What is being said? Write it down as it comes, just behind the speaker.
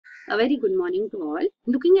A very good morning to all.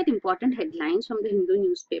 Looking at important headlines from the Hindu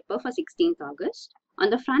newspaper for 16th August. On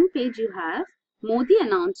the front page you have Modi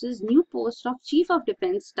announces new post of Chief of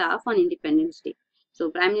Defence Staff on Independence Day. So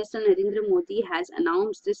Prime Minister Narendra Modi has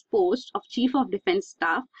announced this post of Chief of Defence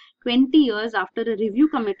Staff 20 years after a review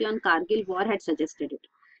committee on Kargil war had suggested it.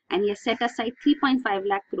 And he has set aside 3.5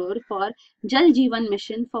 lakh crore for Jal Jeevan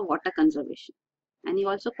mission for water conservation. And he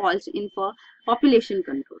also calls in for population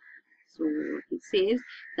control. So he says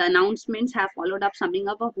the announcements have followed up summing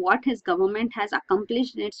up of what his government has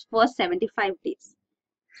accomplished in its first 75 days.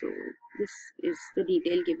 So this is the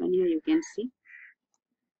detail given here, you can see.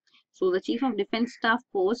 So the Chief of Defence Staff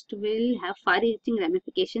post will have far-reaching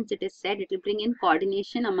ramifications. It is said it will bring in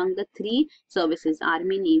coordination among the three services,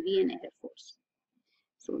 Army, Navy and Air Force.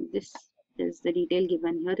 So this is the detail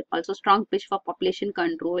given here. Also, strong push for population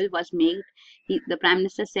control was made. The Prime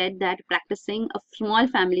Minister said that practicing a small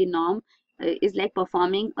family norm is like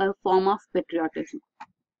performing a form of patriotism.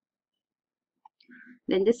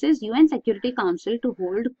 Then this is UN Security Council to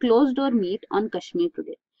hold closed-door meet on Kashmir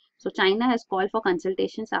today. So China has called for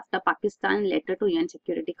consultations after Pakistan letter to UN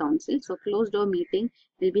Security Council. So closed-door meeting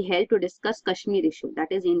will be held to discuss Kashmir issue,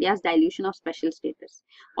 that is India's dilution of special status.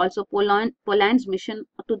 Also Poland's mission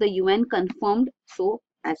to the UN confirmed so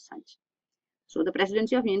as such. So the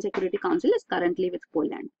presidency of UN Security Council is currently with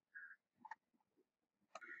Poland.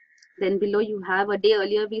 Then below you have a day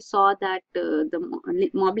earlier we saw that the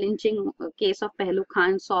mob lynching case of Pehlu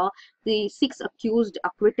Khan saw the 6 accused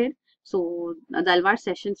acquitted. So the Alwar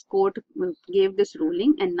Sessions Court gave this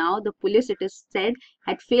ruling, and now the police, it is said,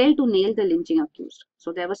 had failed to nail the lynching accused.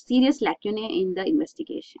 So there was serious lacunae in the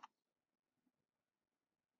investigation.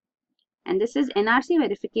 And this is NRC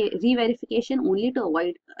re-verification only to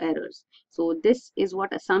avoid errors. So this is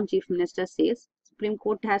what Assam Chief Minister says. Supreme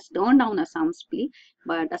Court has turned down Assam's plea,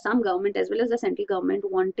 but Assam government as well as the central government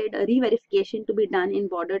wanted a re-verification to be done in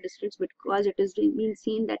border districts because it has been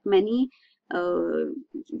seen that many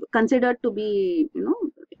considered to be,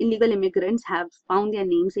 illegal immigrants have found their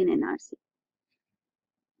names in NRC.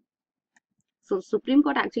 So Supreme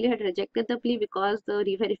Court actually had rejected the plea because the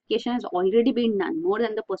re-verification has already been done, more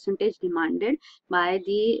than the percentage demanded by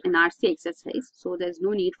the NRC exercise. So there's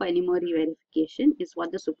no need for any more re-verification is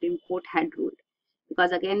what the Supreme Court had ruled.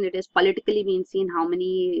 Because again, it is politically being seen how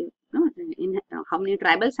many how many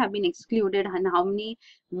tribals have been excluded and how many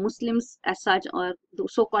Muslims as such or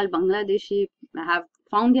so-called Bangladeshi have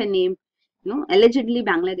found their name. Allegedly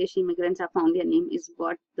Bangladeshi immigrants have found their name is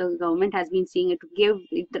what the government has been seeing.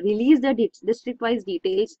 It released the district-wise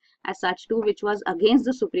details as such too, which was against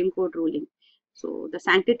the Supreme Court ruling. So the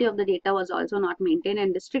sanctity of the data was also not maintained,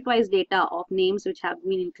 and district-wise data of names which have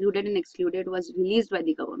been included and excluded was released by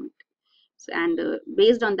the government. So, and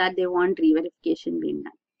based on that, they want re-verification being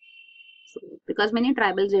done. So because many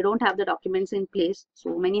tribals, they don't have the documents in place,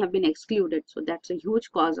 so many have been excluded. So that's a huge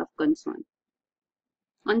cause of concern.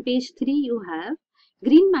 On page 3, you have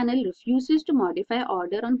Green Panel refuses to modify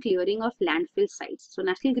order on clearing of landfill sites. So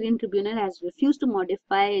National Green Tribunal has refused to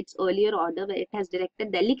modify its earlier order where it has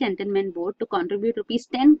directed Delhi Cantonment Board to contribute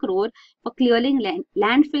 ₹10 crore for clearing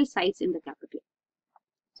landfill sites in the capital.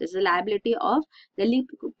 So it's the liability of Delhi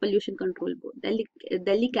Pollution Control Board,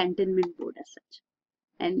 Delhi Cantonment Board as such.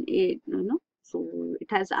 And so it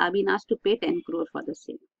has been asked to pay 10 crore for the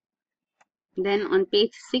same. Then on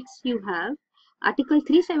page 6, you have Article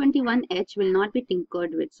 371H will not be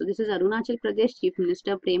tinkered with. So this is Arunachal Pradesh Chief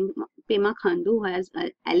Minister Pema Khandu who has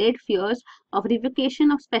allayed fears of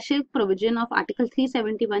revocation of special provision of Article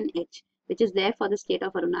 371H, which is there for the state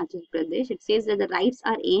of Arunachal Pradesh. It says that the rights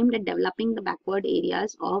are aimed at developing the backward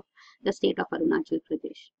areas of the state of Arunachal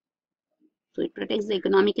Pradesh. So it protects the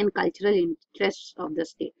economic and cultural interests of the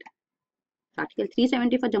state. So Article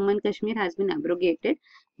 370 for Jammu and Kashmir has been abrogated,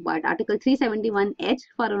 but Article 371H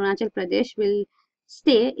for Arunachal Pradesh will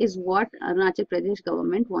stay is what Arunachal Pradesh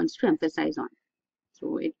government wants to emphasize on.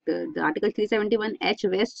 So the Article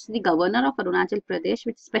 371H vests the governor of Arunachal Pradesh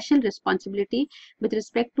with special responsibility with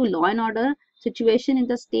respect to law and order situation in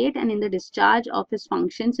the state and in the discharge of his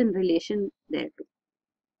functions in relation thereto.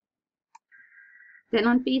 Then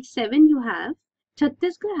on page 7 you have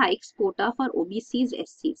Chhattisgarh hikes quota for OBCs,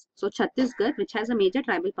 SCs. So Chhattisgarh, which has a major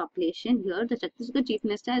tribal population, here the Chhattisgarh Chief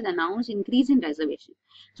Minister has announced increase in reservation.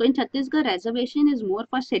 So in Chhattisgarh, reservation is more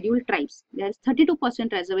for scheduled tribes. There is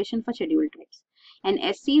 32% reservation for scheduled tribes. And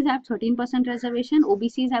SCs have 13% reservation.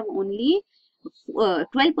 OBCs have only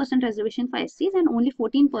 12% reservation for SCs and only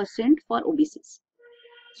 14% for OBCs.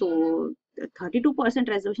 So 32%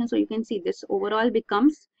 reservation. So you can see this overall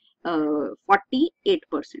becomes 48%.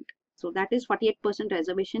 So that is 48%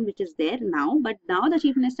 reservation which is there now, but now the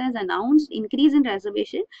Chief Minister has announced increase in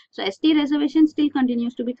reservation. So ST reservation still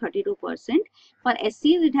continues to be 32%. For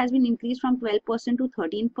SCs it has been increased from 12% to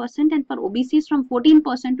 13%, and for OBCs from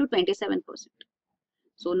 14% to 27%.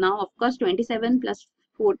 So now of course 27 plus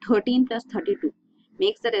 13 plus 32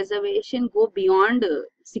 makes the reservation go beyond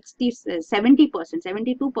 70%,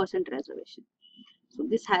 72% reservation. So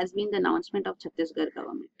this has been the announcement of Chhattisgarh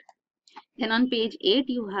government. Then on page 8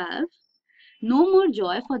 you have no more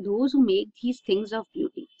joy for those who make these things of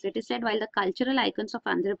beauty. So it is said, while the cultural icons of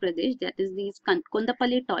Andhra Pradesh, that is these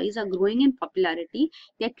Kondapalli toys, are growing in popularity,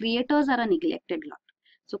 their creators are a neglected lot.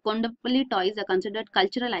 So Kondapalli toys are considered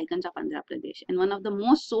cultural icons of Andhra Pradesh and one of the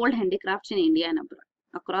most sold handicrafts in India and abroad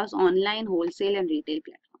across online, wholesale and retail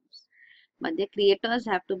platforms. But their creators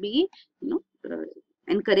have to be,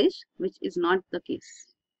 encouraged, which is not the case.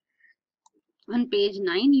 On page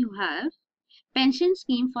 9 you have pension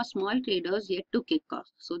scheme for small traders yet to kick off.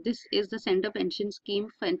 So this is the Central Pension Scheme,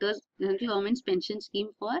 Central Government's pension scheme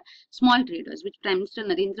for small traders, which Prime Minister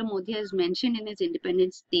Narendra Modi has mentioned in his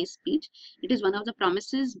Independence Day speech. It is one of the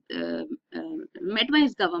promises met by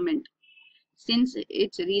his government since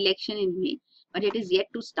its re-election in May, but it is yet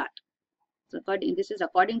to start. So this is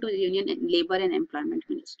according to the Union Labour and Employment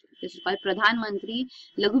Ministry. This is called Pradhan Mantri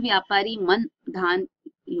Laghu Vyapari Man Dhan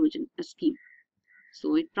Yojana scheme.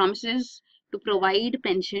 So it promises to provide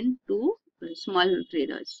pension to small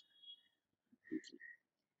traders,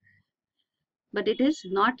 but it is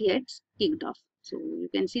not yet kicked off. So you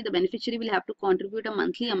can see the beneficiary will have to contribute a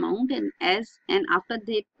monthly amount, and after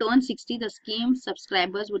they turn 60, the scheme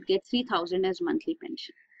subscribers would get 3,000 as monthly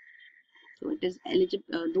pension. So it is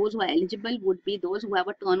eligible. Those who are eligible would be those who have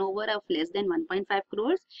a turnover of less than 1.5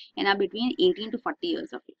 crores and are between 18 to 40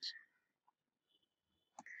 years of age.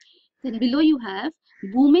 Then below you have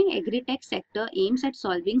booming agri-tech sector aims at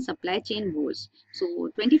solving supply chain woes. So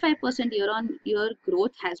 25% year-on-year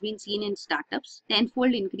growth has been seen in startups,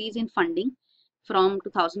 tenfold increase in funding from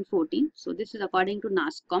 2014. So this is according to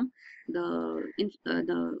NASSCOM,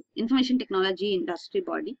 the information technology industry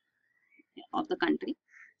body of the country.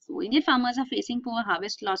 So Indian farmers are facing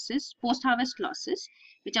post-harvest losses,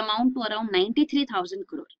 which amount to around 93,000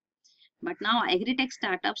 crore. But now agri-tech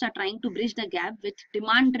startups are trying to bridge the gap with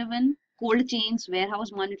demand-driven cold chains,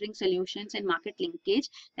 warehouse monitoring solutions and market linkage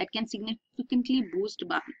that can significantly boost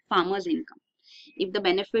farmers' income if the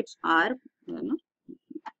benefits are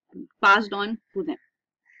passed on to them.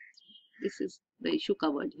 This is the issue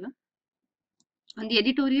covered here. On the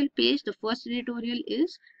editorial page, the first editorial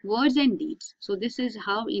is Words and Deeds. So this is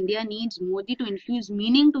how India needs Modi to infuse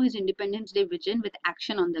meaning to his Independence Day vision with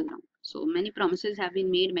action on the ground. So many promises have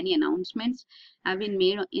been made, many announcements have been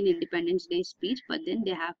made in Independence Day speech, but then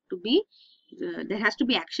there has to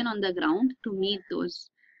be action on the ground to meet those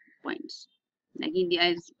points. Like India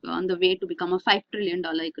is on the way to become a $5 trillion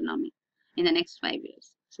economy in the next 5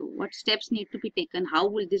 years. So what steps need to be taken? How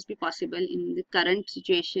will this be possible in the current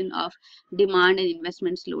situation of demand and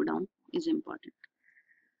investment slowdown is important.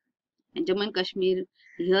 And Jammu and Kashmir,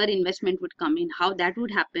 here investment would come in. How that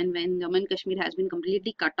would happen when Jammu and Kashmir has been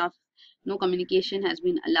completely cut off, no communication has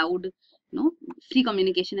been allowed, no free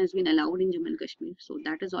communication has been allowed in Jammu and Kashmir. So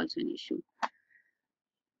that is also an issue.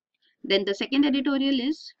 Then the second editorial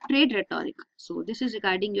is trade rhetoric. So this is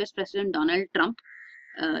regarding US President Donald Trump,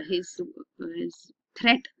 his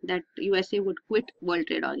threat that USA would quit World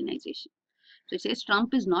Trade Organization. So it says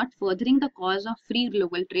Trump is not furthering the cause of free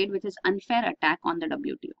global trade with his unfair attack on the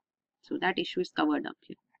WTO. So that issue is covered up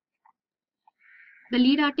here. The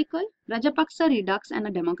lead article, Rajapaksa Redux and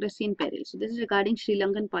a Democracy in Peril. So this is regarding Sri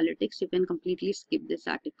Lankan politics. You can completely skip this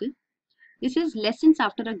article. This is Lessons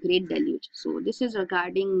After a Great Deluge. So this is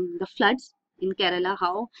regarding the floods in Kerala,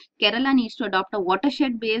 how Kerala needs to adopt a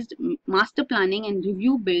watershed-based master planning and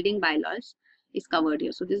review building bylaws is covered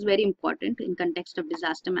here. So this is very important in context of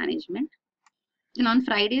disaster management. And on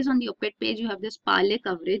Fridays on the op-ed page, you have this parlay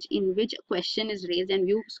coverage in which a question is raised and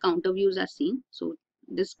counter views are seen. So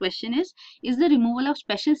this question is the removal of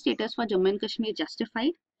special status for Jammu and Kashmir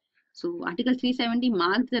justified? So Article 370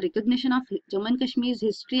 marked the recognition of Jammu and Kashmir's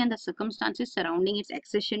history and the circumstances surrounding its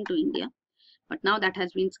accession to India. But now that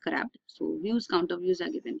has been scrapped. So counter views are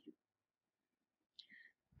given here.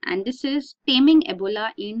 And this is Taming Ebola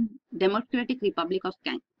in Democratic Republic of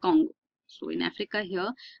Congo. So in Africa here,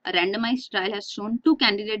 a randomized trial has shown 2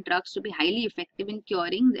 candidate drugs to be highly effective in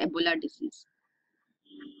curing the Ebola disease.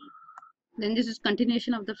 Then this is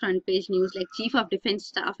continuation of the front page news, like Chief of Defense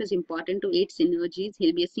Staff is important to aid synergies.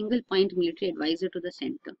 He'll be a single point military advisor to the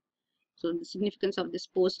center. So the significance of this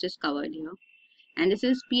post is covered here. And this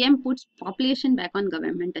is PM puts population back on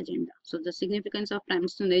government agenda. So the significance of Prime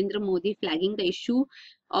Minister Narendra Modi flagging the issue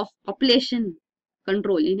of population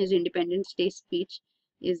control in his Independence Day speech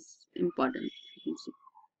is important. You can see.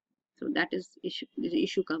 So that is the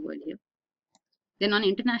issue covered here. Then on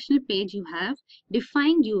international page you have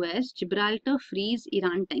defying US, Gibraltar frees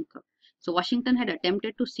Iran tanker. So Washington had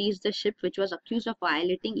attempted to seize the ship which was accused of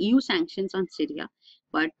violating EU sanctions on Syria,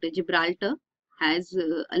 but Gibraltar has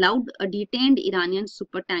allowed a detained Iranian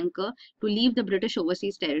supertanker to leave the British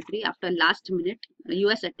overseas territory after last minute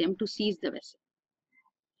US attempt to seize the vessel.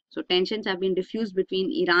 So tensions have been diffused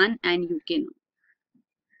between Iran and UK now.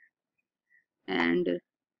 And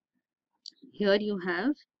here you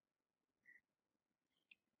have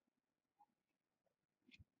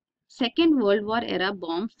Second World War era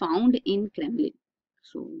bomb found in Kremlin.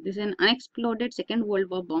 So this is an unexploded Second World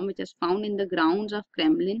War bomb which is found in the grounds of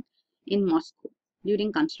Kremlin in Moscow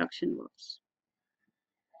during construction works.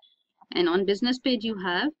 And on business page you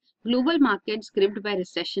have global markets gripped by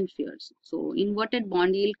recession fears. So inverted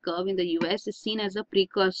bond yield curve in the US is seen as a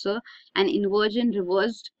precursor, and inversion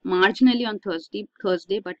reversed marginally on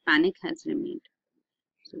Thursday, but panic has remained.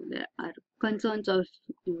 So there are concerns of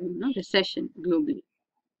recession globally.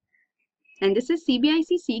 And this is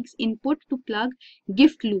CBIC seeks input to plug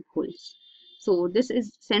gift loopholes. So this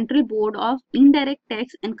is Central Board of Indirect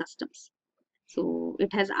Tax and Customs. So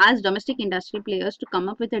it has asked domestic industry players to come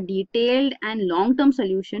up with a detailed and long-term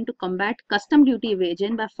solution to combat custom duty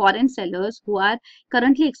evasion by foreign sellers who are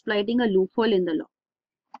currently exploiting a loophole in the law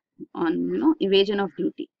on evasion of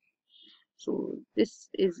duty. So this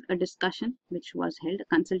is a discussion which was held,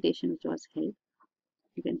 a consultation which was held.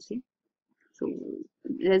 You can see. So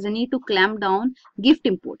there's a need to clamp down gift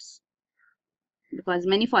imports because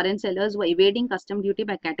many foreign sellers were evading custom duty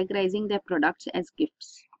by categorizing their products as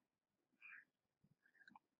gifts.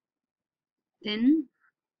 Then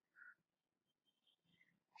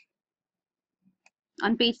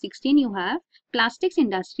on page 16 you have plastics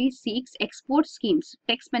industry seeks export schemes,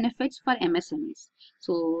 tax benefits for MSMEs.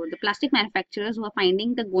 So the plastic manufacturers who are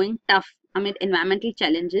finding the going tough amid environmental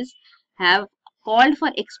challenges have called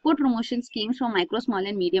for export promotion schemes for micro, small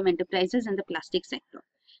and medium enterprises in the plastic sector,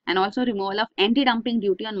 and also removal of anti-dumping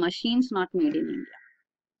duty on machines not made in India.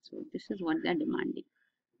 So this is what they are demanding.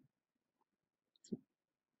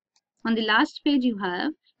 On the last page you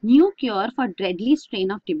have new cure for deadly strain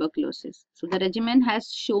of tuberculosis. So the regimen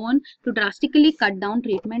has shown to drastically cut down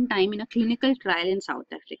treatment time in a clinical trial in South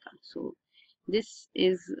Africa. So this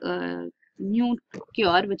is a new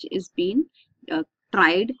cure which is being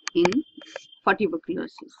tried for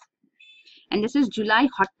tuberculosis. And this is July,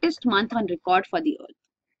 hottest month on record for the earth.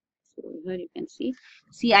 So here you can see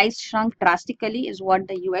sea ice shrunk drastically is what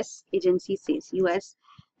the US agency says. US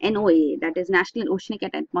NOAA, that is National Oceanic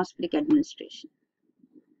and Atmospheric Administration.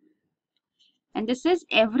 And this is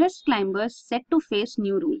Everest climbers set to face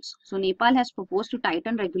new rules. So Nepal has proposed to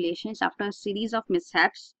tighten regulations after a series of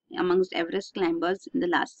mishaps amongst Everest climbers in the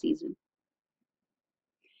last season.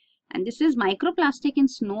 And this is microplastic in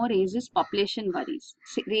snow raises pollution worries.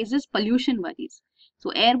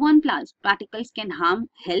 So airborne particles can harm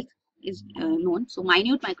health is known. So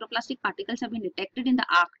minute microplastic particles have been detected in the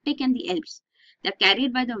Arctic and the Alps. They are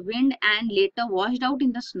carried by the wind and later washed out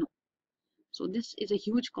in the snow. So this is a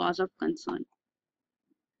huge cause of concern.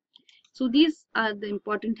 So these are the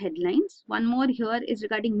important headlines. One more here is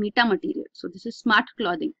regarding metamaterial. So this is smart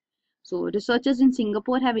clothing. So researchers in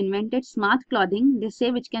Singapore have invented smart clothing, they say,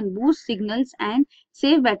 which can boost signals and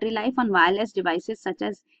save battery life on wireless devices such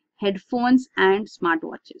as headphones and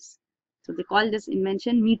smartwatches. So they call this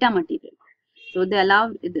invention metamaterial. So they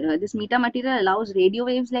allow this metamaterial allows radio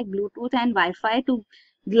waves like Bluetooth and Wi-Fi to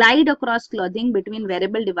glide across clothing between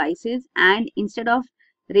wearable devices and instead of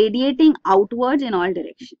radiating outwards in all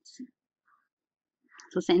directions.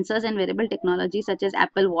 So sensors and wearable technology such as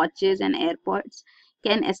Apple Watches and AirPods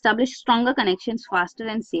can establish stronger connections faster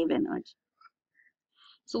and save energy.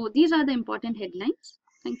 So these are the important headlines.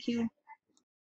 Thank you.